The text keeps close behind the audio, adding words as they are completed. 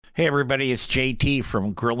Hey, everybody, it's JT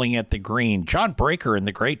from Grilling at the Green. John Breaker and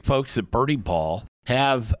the great folks at Birdie Ball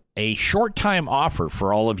have a short time offer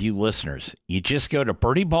for all of you listeners. You just go to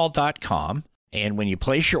birdieball.com, and when you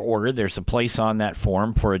place your order, there's a place on that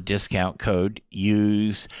form for a discount code.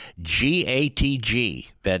 Use GATG.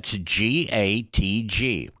 That's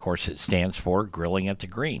GATG. Of course, it stands for Grilling at the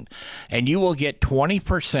Green. And you will get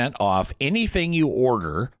 20% off anything you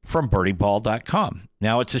order from birdieball.com.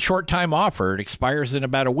 Now, it's a short-time offer. It expires in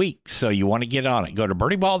about a week, so you want to get on it. Go to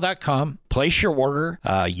birdieball.com, place your order,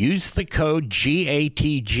 use the code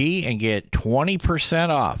GATG, and get 20%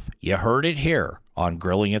 off. You heard it here on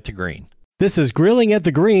Grilling at the Green. This is Grilling at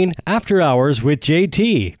the Green After Hours with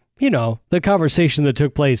JT. You know, the conversation that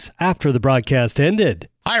took place after the broadcast ended.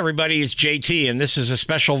 Hi, everybody. It's JT, and this is a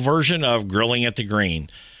special version of Grilling at the Green.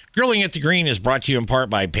 Grilling at the Green is brought to you in part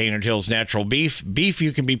by Painted Hills Natural Beef. Beef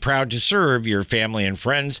you can be proud to serve your family and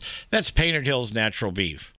friends. That's Painted Hills Natural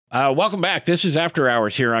Beef. Welcome back. This is After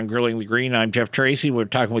Hours here on Grilling the Green. I'm Jeff Tracy. We're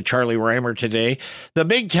talking with Charlie Raymer today, the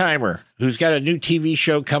big timer, who's got a new TV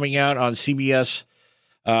show coming out on CBS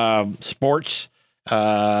Sports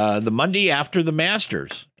the Monday after the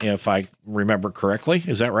Masters, if I remember correctly.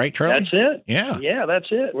 Is that right, Charlie? That's it. Yeah, that's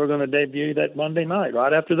it. We're going to debut that Monday night,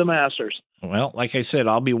 right after the Masters. Well, like I said,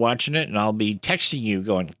 I'll be watching it, and I'll be texting you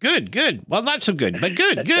going, good. Well, not so good, but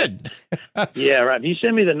good. Yeah, right. If you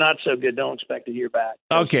send me the not so good, don't expect to hear back.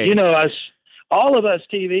 Okay. You know, all of us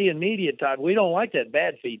TV and media type, we don't like that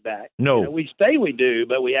bad feedback. No. You know, we say we do,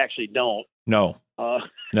 but we actually don't. No.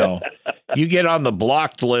 No. You get on the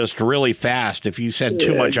blocked list really fast if you send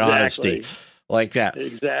too much honesty like that.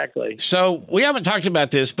 Exactly. So we haven't talked about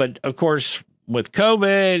this, but of course, with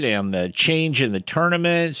COVID and the change in the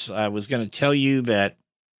tournaments, I was going to tell you that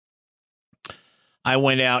I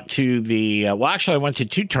went out to I went to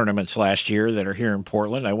two tournaments last year that are here in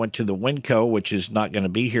Portland. I went to the Winco, which is not going to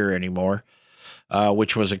be here anymore,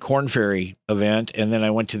 which was a Corn Ferry event. And then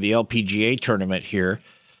I went to the LPGA tournament here.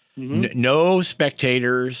 Mm-hmm. No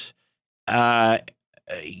spectators. There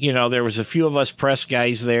was a few of us press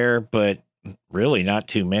guys there, but really not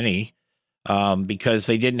too many. Because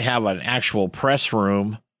they didn't have an actual press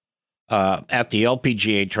room at the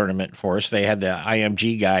LPGA tournament for us. They had the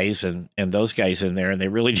IMG guys and those guys in there, and they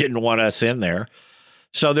really didn't want us in there.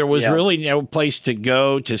 So there was really no place to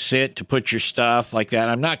go, to sit, to put your stuff like that.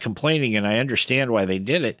 I'm not complaining, and I understand why they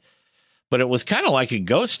did it, but it was kind of like a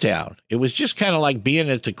ghost town. It was just kind of like being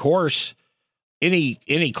at the course,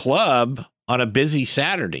 any club on a busy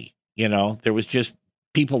Saturday. You know, there was just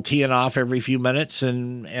people teeing off every few minutes,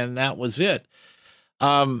 and that was it.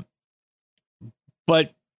 But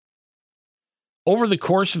over the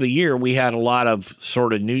course of the year, we had a lot of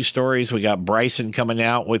sort of news stories. We got Bryson coming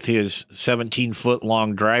out with his 17-foot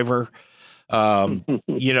long driver,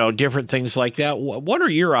 different things like that. What are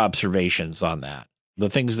your observations on that? The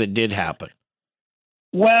things that did happen?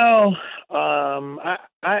 Well,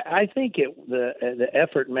 I think the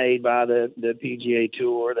effort made by the PGA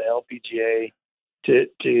Tour, the LPGA, to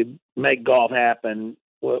make golf happen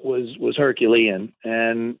was Herculean,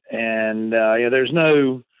 and there's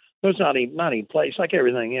not any place, like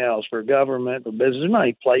everything else, for government, for business. There's not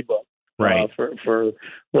any playbook for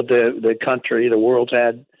what the country, the world's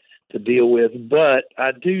had to deal with. But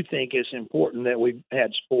I do think it's important that we've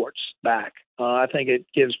had sports back. I think it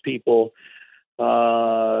gives people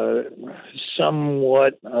somewhat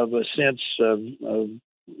of a sense of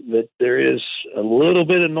that there is a little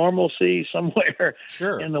bit of normalcy somewhere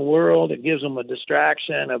in the world. It gives them a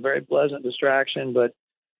distraction, a very pleasant distraction, but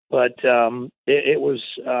it was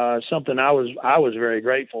something I was very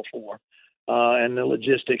grateful for, and the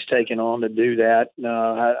logistics taken on to do that.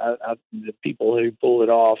 The people who pulled it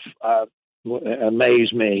off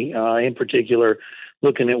amazed me, in particular,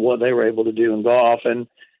 looking at what they were able to do in golf.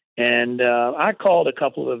 And I called a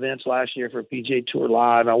couple of events last year for PGA Tour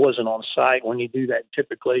Live. I wasn't on site. When you do that,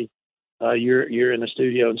 typically you're in the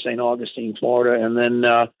studio in St. Augustine, Florida, and then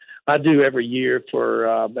I do every year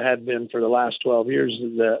have been for the last 12 years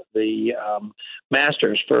the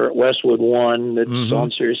Masters for Westwood One that's on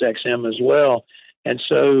Sirius XM as well. And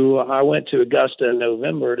so I went to Augusta in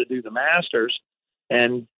November to do the Masters,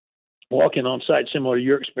 and walking on site, similar to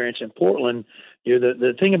your experience in Portland.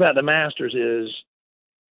 The thing about the Masters is,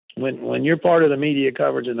 when you're part of the media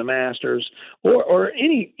coverage in the Masters or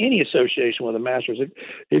any association with the Masters,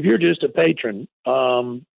 if you're just a patron,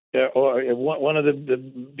 or one of the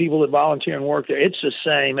people that volunteer and work there, it's the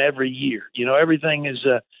same every year. You know, everything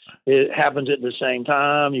it happens at the same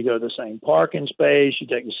time. You go to the same parking space. You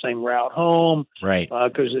take the same route home. Right.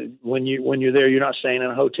 Because when you're there, you're not staying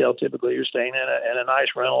in a hotel. Typically, you're staying in a nice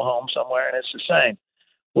rental home somewhere, and it's the same.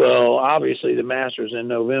 Well, obviously the Masters in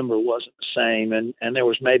November wasn't the same, and there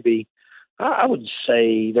was maybe, I would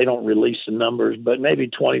say they don't release the numbers, but maybe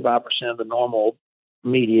 25% of the normal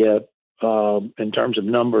media in terms of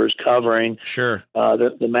numbers covering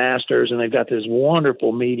the Masters, and they've got this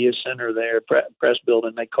wonderful media center there, press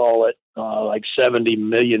building they call it, like $70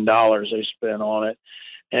 million they spent on it,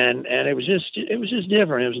 and it was just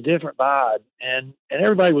different. It was a different vibe, and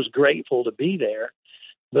everybody was grateful to be there,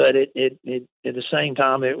 but it at the same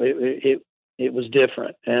time it was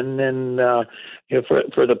different. And then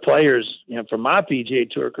for the players, for my PGA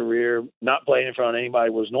Tour career, not playing in front of anybody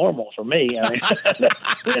was normal for me. I mean,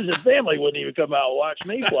 friends and family wouldn't even come out and watch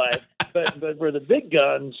me play. But for the big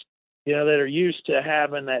guns, that are used to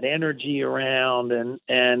having that energy around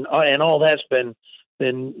and all that's been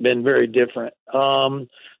very different.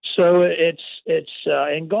 So it's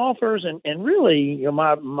and golfers and really,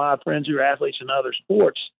 my friends who are athletes in other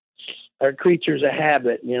sports are creatures of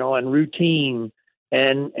habit, and routine.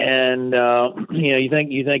 And you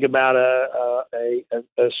think about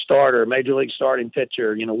a starter, major league starting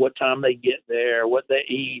pitcher, what time they get there, what they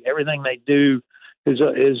eat, everything they do is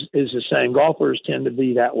the same. Golfers tend to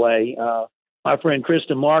be that way. My friend Chris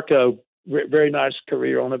DeMarco, very nice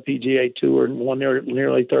career on the PGA Tour, and won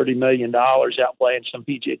nearly $30 million out playing some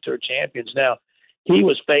PGA Tour champions. Now, he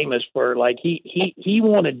was famous for he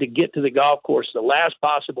wanted to get to the golf course the last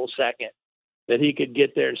possible second that he could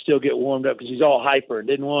get there and still get warmed up, because he's all hyper,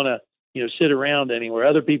 didn't want to sit around anywhere.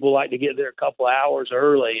 Other people like to get there a couple of hours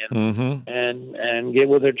early and get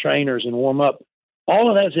with their trainers and warm up. All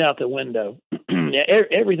of that's out the window.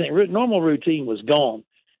 Everything, normal routine was gone,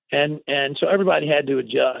 and so everybody had to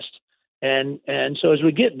adjust. And so as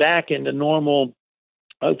we get back into normal,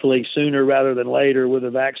 hopefully sooner rather than later, with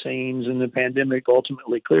the vaccines and the pandemic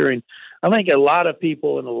ultimately clearing, I think a lot of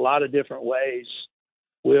people in a lot of different ways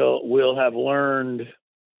will have learned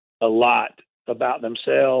a lot about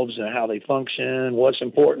themselves and how they function, what's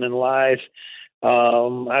important in life.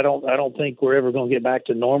 I don't think we're ever going to get back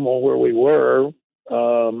to normal where we were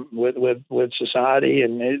with society,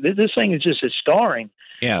 and this thing is just scarring.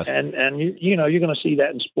 Yes. And you're going to see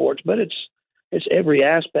that in sports, but it's every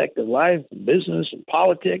aspect of life, business and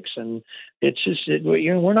politics, and it's just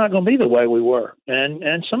we're not going to be the way we were,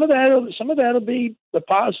 and some of that'll be the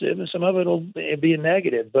positive, and some of it'll be a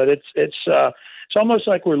negative. But it's almost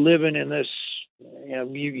like we're living in this.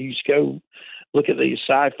 You just go look at these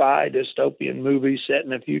sci-fi dystopian movies set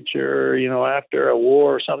in the future, after a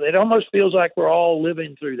war or something. It almost feels like we're all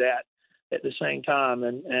living through that at the same time,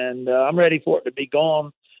 and I'm ready for it to be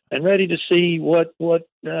gone and ready to see what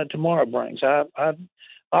tomorrow brings. I'm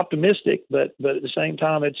optimistic, but at the same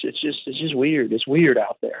time, it's just weird. It's weird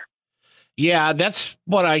out there. Yeah, that's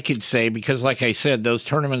what I could say, because like I said, those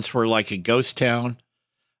tournaments were like a ghost town.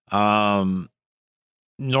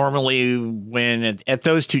 Normally when at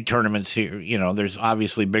those two tournaments here, there's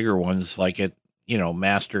obviously bigger ones like at,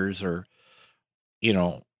 Masters or,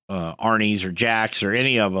 Arnie's or Jack's or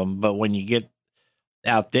any of them. But when you get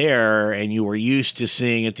out there and you were used to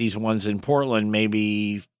seeing at these ones in Portland,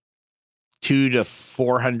 maybe 200 to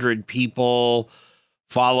 400 people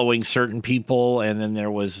following certain people. And then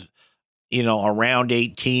there was, around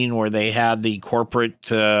 18 where they had the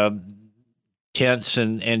corporate, tents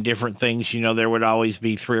and different things, there would always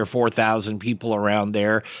be 3,000 or 4,000 people around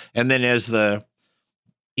there. And then as the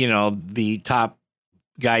top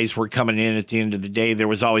guys were coming in at the end of the day, there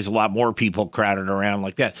was always a lot more people crowded around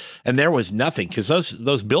like that. And there was nothing, because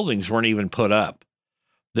those buildings weren't even put up.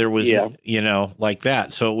 There was, like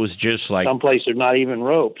that. So it was just like some places are not even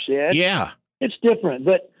ropes. Yeah. It's different,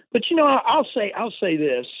 but I'll say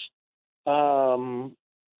this, golf,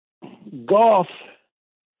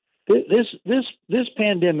 this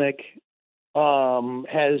pandemic,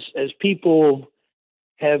 as people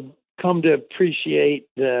have come to appreciate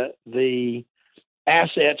the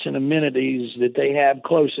assets and amenities that they have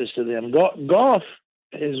closest to them. Golf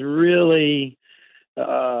is really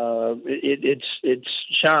it's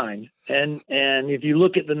shined, and if you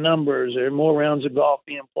look at the numbers, there are more rounds of golf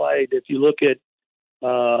being played. If you look at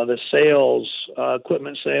the sales,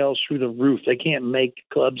 equipment sales through the roof. They can't make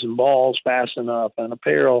clubs and balls fast enough, and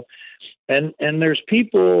apparel, and there's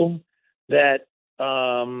people that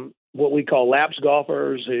what we call lapsed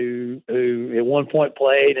golfers who at one point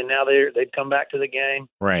played and now they've come back to the game.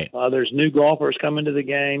 Right. There's new golfers coming to the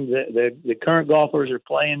game. The current golfers are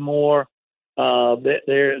playing more.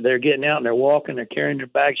 They're getting out and they're walking. They're carrying their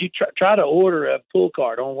bags. You try to order a pull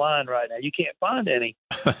cart online right now. You can't find any.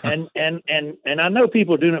 and I know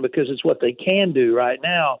people are doing it because it's what they can do right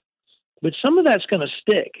now. But some of that's going to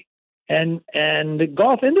stick. and the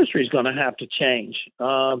golf industry is going to have to change.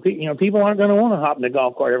 People aren't going to want to hop in a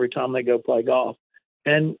golf cart every time they go play golf.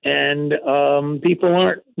 And people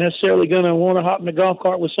aren't necessarily going to want to hop in a golf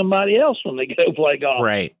cart with somebody else when they go play golf,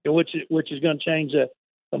 right? Which is going to change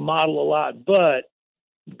the model a lot. But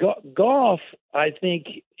golf, I think,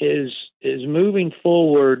 is moving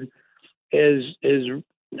forward. Is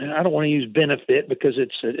I don't want to use benefit because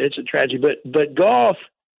it's a tragedy, but golf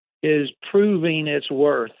is proving its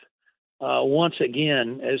worth once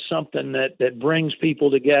again as something that brings people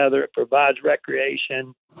together. It provides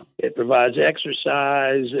recreation. It provides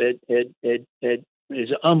exercise. It is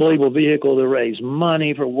an unbelievable vehicle to raise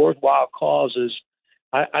money for worthwhile causes.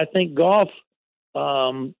 I think golf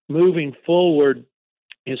moving forward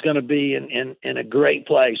is going to be in a great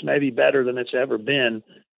place, maybe better than it's ever been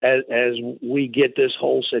as we get this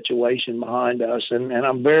whole situation behind us. And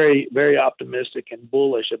I'm very, very optimistic and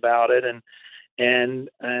bullish about it. And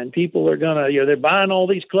people are going to, they're buying all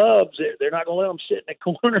these clubs. They're not going to let them sit in a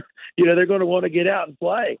corner. They're going to want to get out and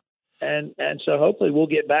play. And so hopefully we'll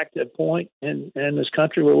get back to a point in this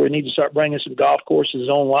country where we need to start bringing some golf courses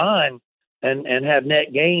online and have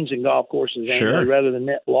net gains in golf courses annually rather than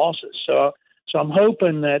net losses. So I'm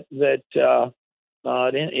hoping that it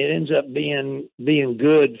ends up being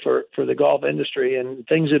good for the golf industry, and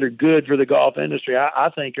things that are good for the golf industry, I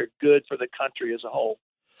think are good for the country as a whole.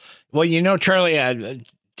 Well, Charlie,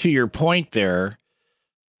 to your point there,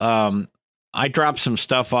 I dropped some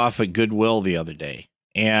stuff off at Goodwill the other day,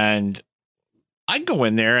 and I go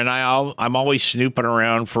in there and I'm always snooping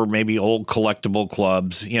around for maybe old collectible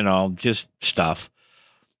clubs, just stuff.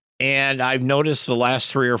 And I've noticed the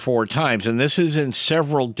last 3 or 4 times, and this is in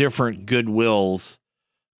several different Goodwills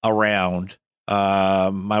around.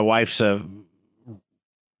 My wife's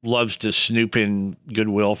loves to snoop in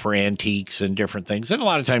Goodwill for antiques and different things. And a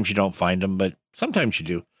lot of times you don't find them, but sometimes you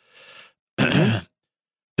do.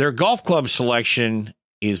 Their golf club selection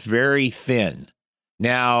is very thin.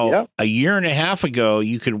 Now, a year and a half ago,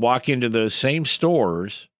 you could walk into those same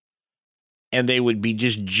stores and they would be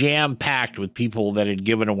just jam-packed with people that had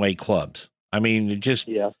given away clubs. I mean, just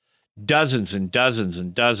dozens and dozens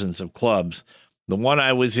and dozens of clubs. The one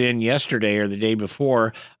I was in yesterday or the day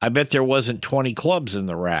before, I bet there wasn't 20 clubs in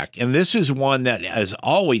the rack. And this is one that has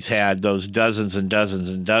always had those dozens and dozens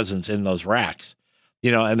and dozens in those racks,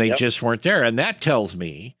 and they just weren't there. And that tells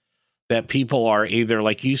me that people are either,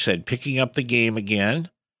 like you said, picking up the game again,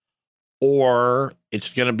 or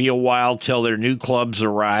it's going to be a while till their new clubs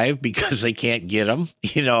arrive because they can't get them,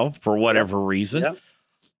 for whatever reason. Yep.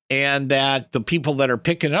 And that the people that are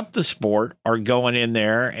picking up the sport are going in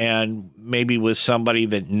there and maybe with somebody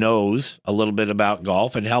that knows a little bit about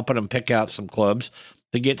golf and helping them pick out some clubs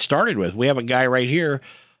to get started with. We have a guy right here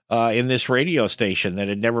in this radio station that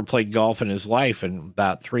had never played golf in his life. And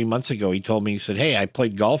about 3 months ago, he told me, he said, "Hey, I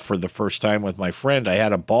played golf for the first time with my friend. I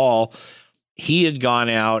had a ball." He had gone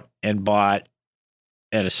out and bought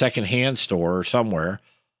at a secondhand store or somewhere,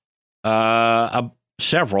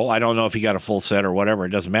 several. I don't know if he got a full set or whatever. It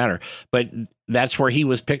doesn't matter. But that's where he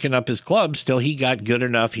was picking up his clubs till he got good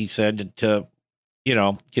enough, he said, to,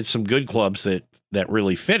 get some good clubs that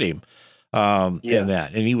really fit him in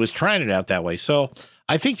that. And he was trying it out that way. So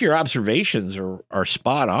I think your observations are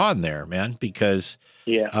spot on there, man, because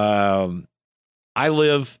I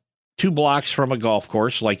live 2 blocks from a golf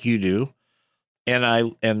course like you do.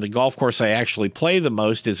 And the golf course I actually play the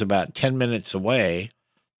most is about 10 minutes away.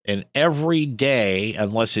 And every day,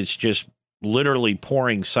 unless it's just literally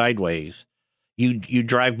pouring sideways, you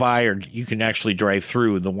drive by, or you can actually drive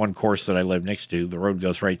through the one course that I live next to. The road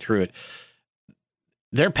goes right through it.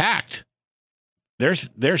 They're packed. There's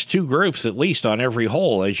 2 groups at least on every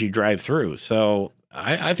hole as you drive through. So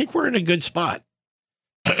I think we're in a good spot.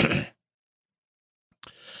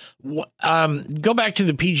 Go back to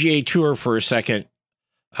the PGA Tour for a second,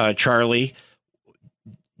 Charlie.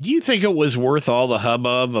 Do you think it was worth all the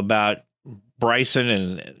hubbub about Bryson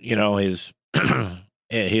and, his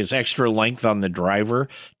his extra length on the driver?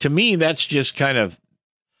 To me, that's just kind of,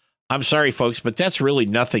 I'm sorry, folks, but that's really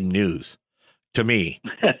nothing news to me.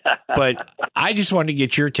 But I just wanted to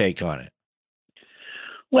get your take on it.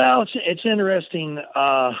 Well, it's interesting.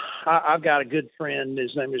 I've got a good friend.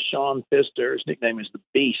 His name is Sean Pfister. His nickname is the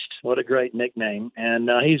Beast. What a great nickname. And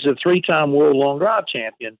he's a 3-time world long drive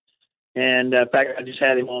champion. And in fact, I just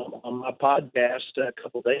had him on my podcast a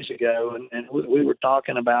couple of days ago, and we were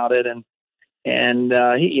talking about it. And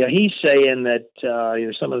he's saying that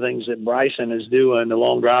some of the things that Bryson is doing, the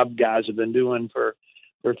long drive guys have been doing for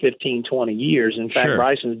 15, 20 years. In fact,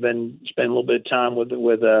 Bryson's been spending a little bit of time with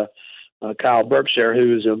Kyle Berkshire,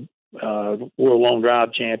 who is a world long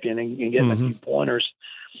drive champion, and getting a few pointers.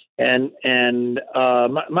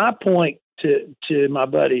 My point to my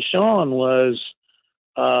buddy Sean was,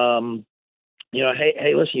 hey,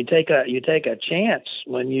 listen, you take a chance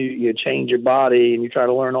when you change your body and you try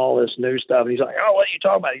to learn all this new stuff. And he's like, oh, what are you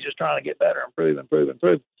talking about? He's just trying to get better, improve.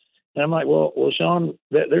 And I'm like, well, Sean,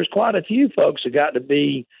 there's quite a few folks who got to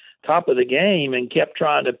be top of the game and kept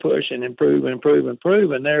trying to push and improve, and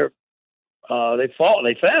they fell,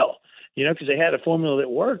 because they had a formula that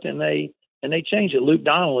worked and they changed it. Luke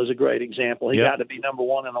Donald is a great example. He got to be number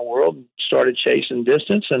one in the world, started chasing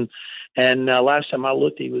distance, and last time I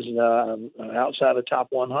looked, he was outside the top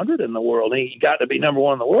 100 in the world. He got to be number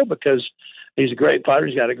one in the world because he's a great putter.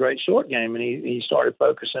 He's got a great short game, and he started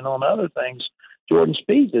focusing on other things. Jordan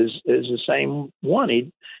Spieth is the same one.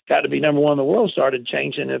 He got to be number one in the world, started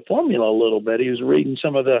changing the formula a little bit. He was reading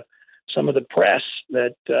some of the press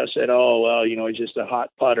that said, oh, well, he's just a hot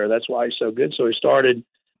putter. That's why he's so good. So he started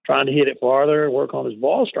trying to hit it farther, work on his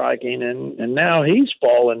ball striking, and now he's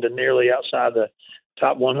fallen to nearly outside the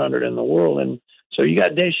top 100 in the world. And so you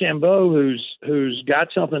got DeChambeau who's got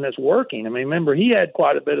something that's working. I mean, remember, he had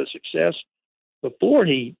quite a bit of success before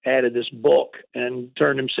he added this bulk and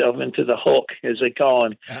turned himself into the Hulk, as they call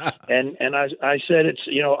him. and I said, it's,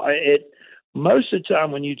 most of the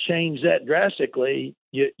time when you change that drastically,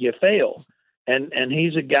 you fail. And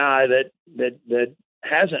he's a guy that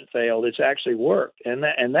hasn't failed. It's actually worked. And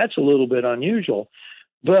that's a little bit unusual,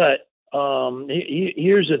 but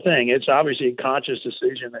here's the thing. It's obviously a conscious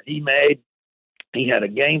decision that he made. He had a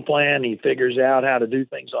game plan. He figures out how to do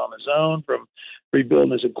things on his own, from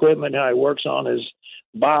rebuilding his equipment, how he works on his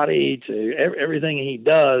body, to everything he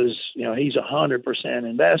does. He's 100%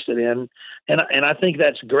 invested in, and I think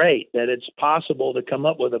that's great that it's possible to come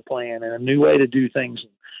up with a plan and a new way to do things,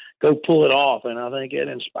 and go pull it off. And I think it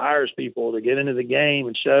inspires people to get into the game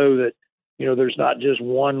and show that there's not just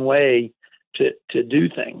one way to do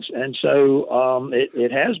things. And so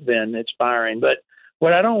it has been inspiring. But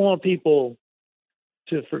what I don't want people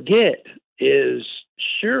to forget is,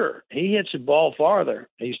 sure, he hits the ball farther.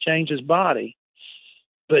 He's changed his body,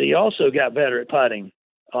 but he also got better at putting.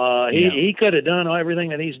 He could have done everything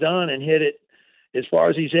that he's done and hit it as far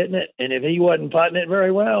as he's hitting it. And if he wasn't putting it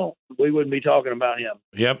very well, we wouldn't be talking about him.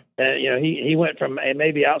 Yep. And, he went from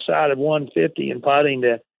maybe outside of 150 in putting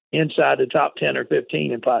to inside the top 10 or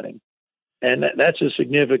 15 in putting. And that's a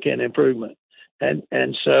significant improvement.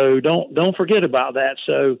 And so don't forget about that.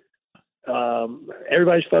 So,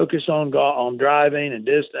 everybody's focused on driving and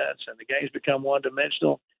distance, and the game's become one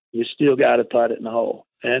dimensional. You still got to putt it in the hole,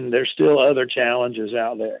 and there's still other challenges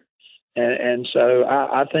out there. And so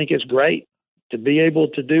I think it's great to be able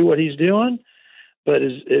to do what he's doing, but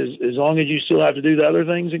as long as you still have to do the other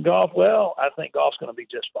things in golf, well, I think golf's going to be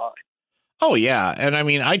just fine. Oh yeah. And I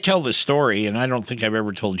mean, I tell this story, and I don't think I've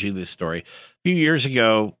ever told you this story. A few years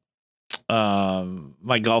ago,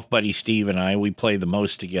 my golf buddy Steve and I, we play the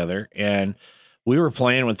most together, and we were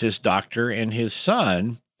playing with this doctor and his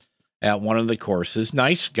son at one of the courses.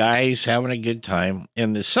 Nice guys, having a good time.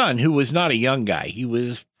 And the son, who was not a young guy, he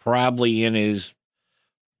was probably in his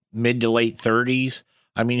mid to late 30s.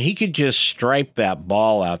 I mean, he could just stripe that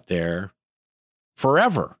ball out there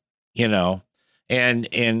forever, And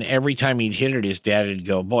every time he'd hit it, his dad would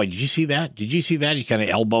go, "Boy, did you see that? Did you see that?" He's kind of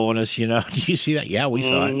elbowing us, Did you see that? Yeah, we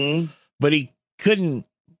saw it. But he couldn't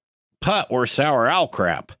putt or sour owl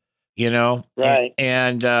crap, Right.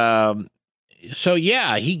 And so,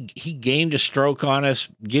 yeah, he gained a stroke on us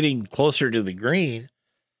getting closer to the green,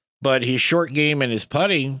 but his short game and his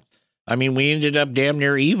putting, I mean, we ended up damn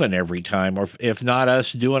near even every time, or if not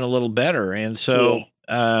us doing a little better. And so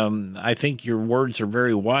I think your words are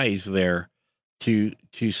very wise there to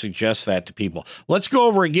suggest that to people. Let's go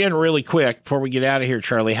over again really quick before we get out of here,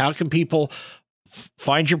 Charlie. How can people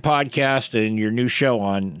find your podcast and your new show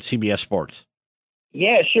on CBS Sports?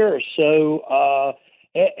 Yeah, sure. So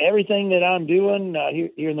everything that I'm doing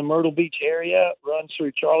here in the Myrtle Beach area runs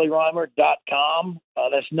through charlierymer.com.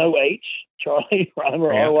 That's no H, Charlie Rymer,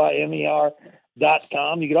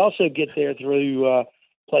 RYMER.com. You could also get there through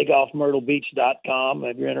playgolfmyrtlebeach.com.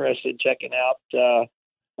 If you're interested in checking out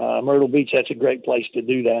Myrtle Beach, that's a great place to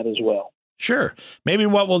do that as well. Sure. Maybe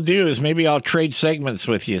what we'll do is I'll trade segments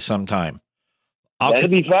with you sometime.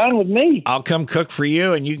 That'd be fine with me. I'll come cook for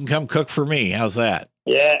you, and you can come cook for me. How's that?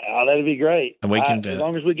 Yeah, that'd be great. And we can as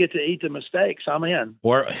long as we get to eat the mistakes, I'm in.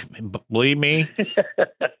 Or believe me,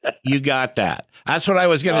 you got that. That's what I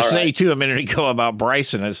was going to say too a minute ago about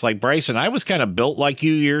Bryson. It's like, Bryson, I was kind of built like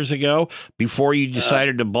you years ago before you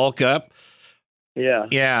decided to bulk up. Yeah.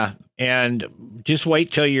 Yeah. And just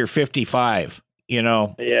wait till you're 55,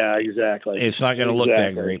 Yeah, exactly. It's not going to look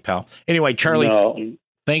that great, pal. Anyway, Charlie,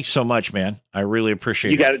 Thanks so much, man. I really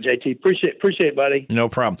appreciate it. You got it, JT. Appreciate it, buddy. No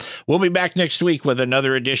problem. We'll be back next week with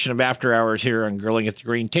another edition of After Hours here on Grilling at the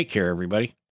Green. Take care, everybody.